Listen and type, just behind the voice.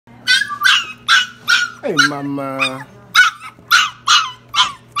Hey, mama.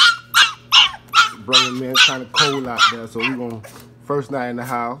 Brother, man, it's kind of cold out there, so we're going to first night in the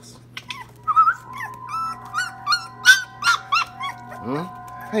house. Huh?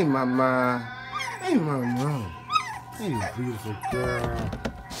 Hey, mama. Hey, mama. Hey, beautiful girl.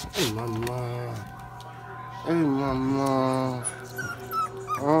 Hey, mama. Hey, mama.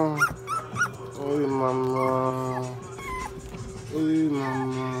 Oh. Hey, mama. Hey,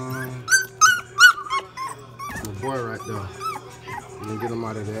 mama. My boy right there. We can get him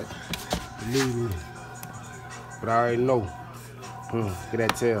out of that. Believe me. But I already know. Get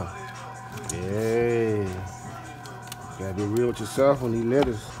that tail. Yeah. Gotta be real with yourself when he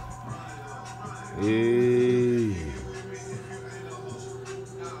letters. Hey.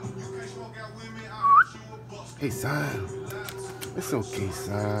 Hey, son. It's okay,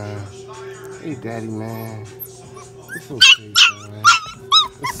 son. Hey, daddy, man. It's okay, son.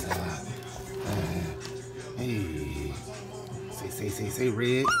 What's up? Hey. Say,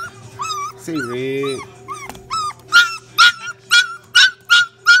 Red. Say, Red.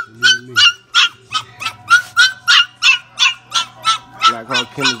 Believe me. Black Hawk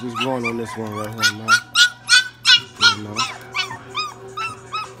Kennels is going on this one right here, man. You know.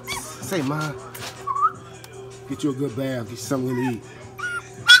 Say, Ma. Get you a good bath. Get you something to eat.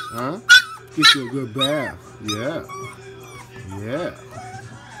 Huh? Get you a good bath. Yeah. Yeah.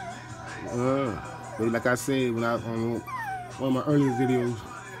 But like I said when I on one of my earlier videos,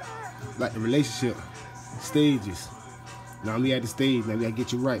 like the relationship stages. Now we at the stage. Now we gotta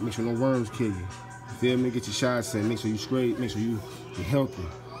get you right. Make sure no worms kill you. You feel me? Get your shots in. Make sure you straight. Make sure you're healthy.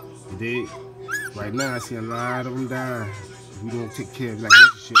 You dig? Right now I see a lot of them dying. If we don't take care of like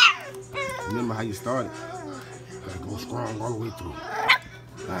relationship. Remember how you started. Gotta go strong all the way through.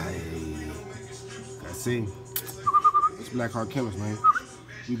 Hey, I see. It's Black Hawk Kennels, man.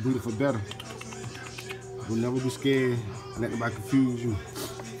 We breed it for better. We'll never be scared and let nobody confuse you.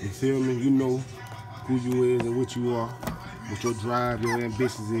 You feel me? You know who you is and what you are, what your drive, your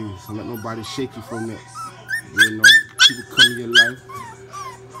ambitions is. And let nobody shake you from that. You know, people come in your life,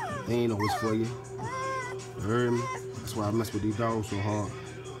 they ain't always for you. You heard me? That's why I mess with these dogs so hard.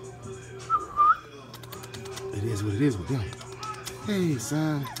 It is what it is with them. Hey,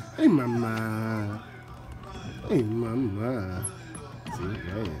 son. Hey, mama. Hey, mama. See,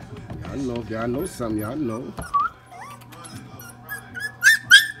 man. Y'all know, if y'all know something, y'all know.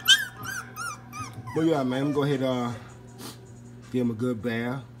 But yeah, man, I'm gonna go ahead give him a good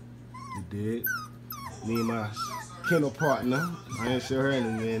bath. You did. Me and my kennel partner. I ain't show her in a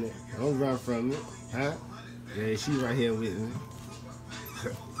minute. Don't run from me. Huh? Yeah, she's right here with me.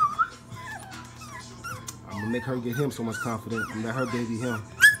 I'm gonna make her get him so much confidence and let her baby him.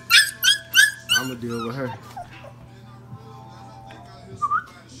 I'm gonna deal with her.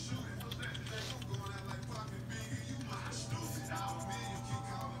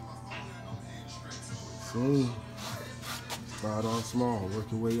 Soon, start off small,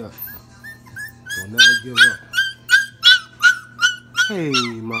 work your way up. Don't never give up. Hey,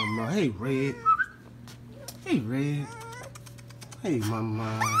 mama. Hey, Red. Hey, Red. Hey,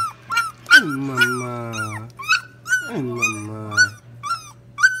 mama. Hey, mama. Hey, mama.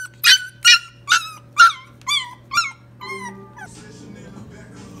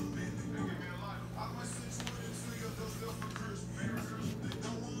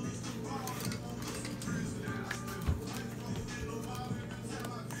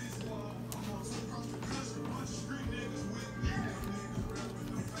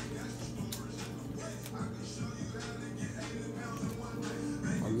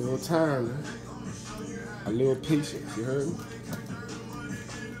 A little time, a little patience, you heard me?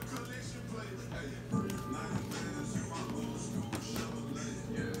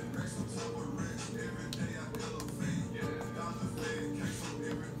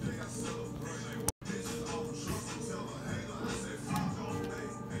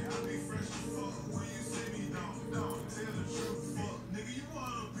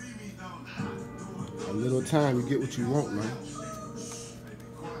 A little time, you get what you want, man.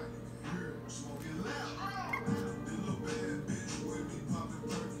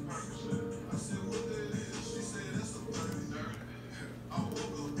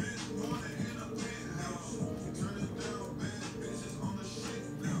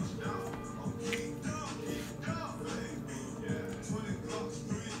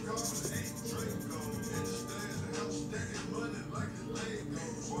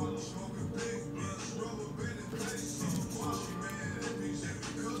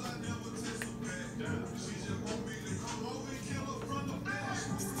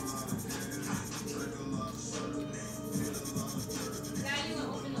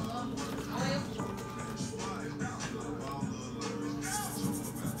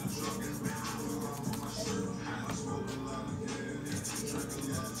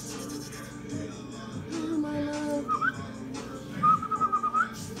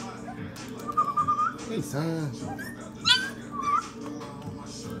 Hey, son.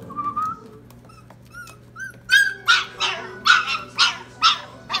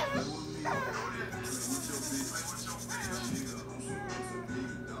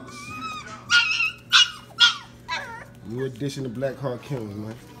 New addition to Black Heart Kennels,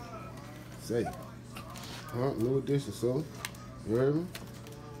 man. Say. Huh? New addition, so. You heard me?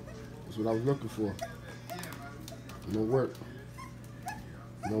 That's what I was looking for. No work.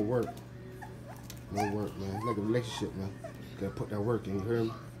 No work. No work, man. It's like a relationship, man. Gotta put that work in, you heard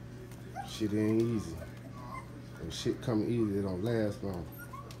me? Shit ain't easy. When shit come easy, it don't last long.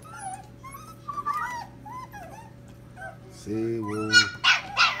 Say whoa.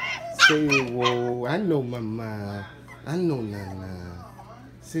 Say whoa. I know my mind. I know nah.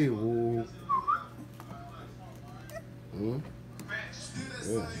 Say whoa. Yeah.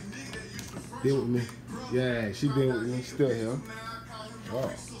 Been with me. Yeah, she been with me. Still here.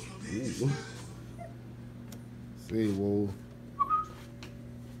 Oh. Say whoa.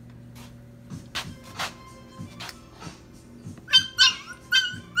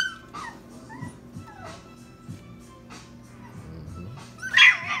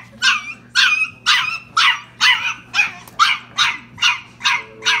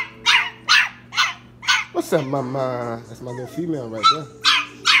 What's up, mama? That's my little female right there.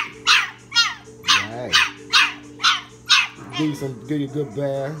 Right. Give you a good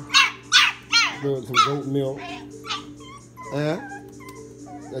bath. Some goat milk.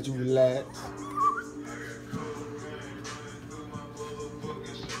 Let you relax.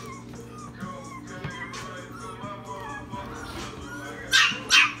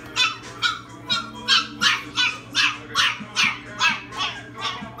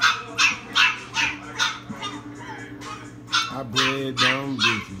 I bred dumb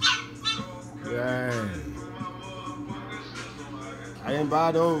bitches. Yeah. I didn't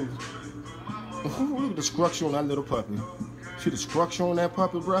buy those. Look at the structure on that little puppy. See the structure on that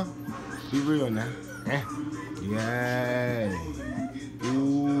puppy, bro? Be real now. Yeah.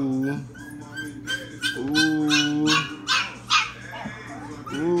 Ooh. Ooh.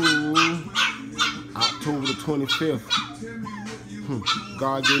 Ooh. October the 25th.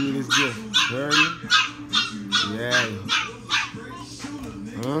 God gave me this gift. You heard me? Yeah.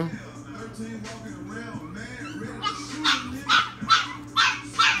 Huh?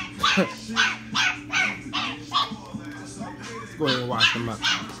 Go ahead and wash them up.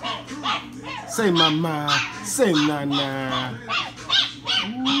 Say mama, say nana.